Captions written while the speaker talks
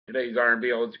Today's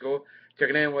R&B old school.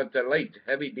 Checking in with the late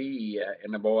Heavy D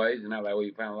and the boys. Now that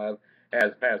we found love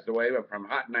has passed away, but from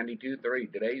Hot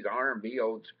 92.3, today's R&B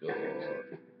old school.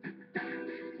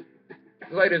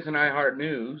 The latest in iHeart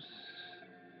News.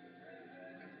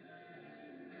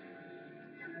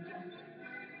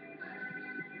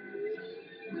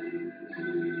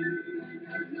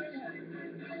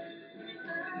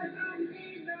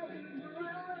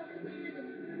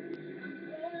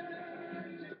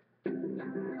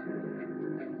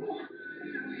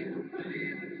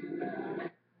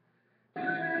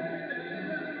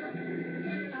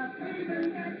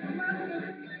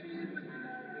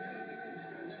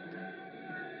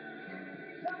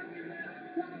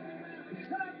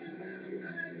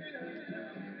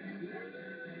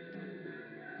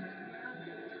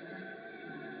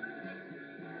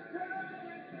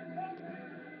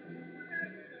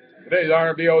 Today's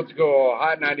R&B old school,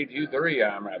 Hot 92.3.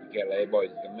 I'm Robbie Kelly. Boys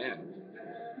come in.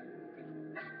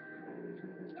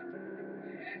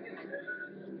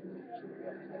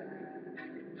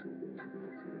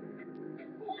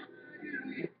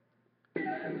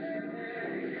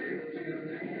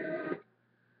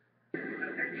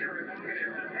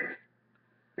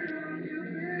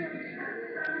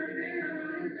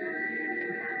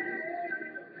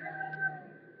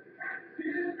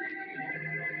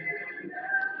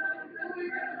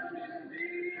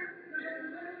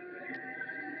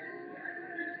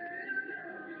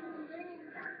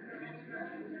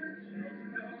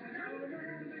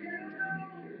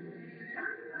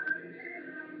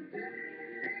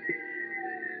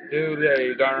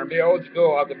 Today's R&B old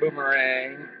school off the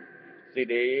Boomerang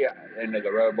CD. End of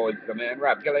the road, boys come in.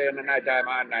 Rob Kelly in the nighttime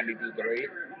on 92.3.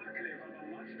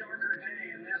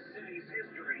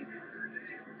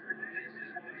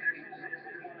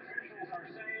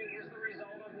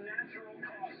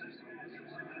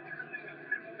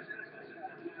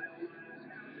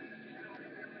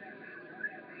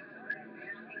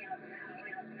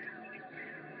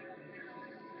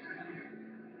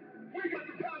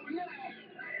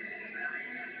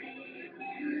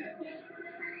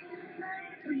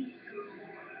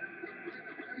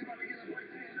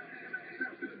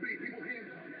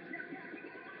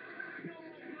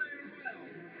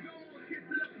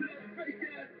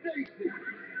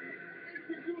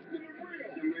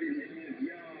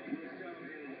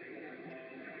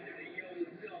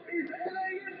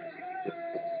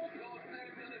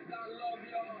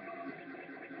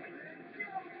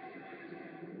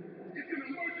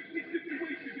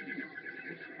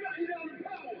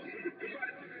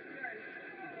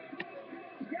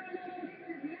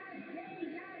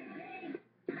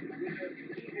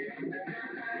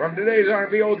 From today's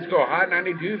R&B old school, Hot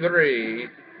 92.3.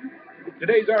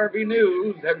 Today's R&B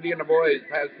news, Heavy D and the boys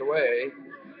passed away.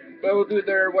 Go to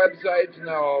their websites and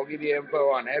they'll give you info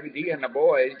on Heavy D and the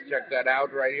boys. Check that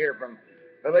out right here from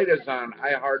the latest on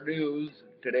iHeart News,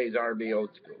 today's R&B old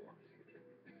school.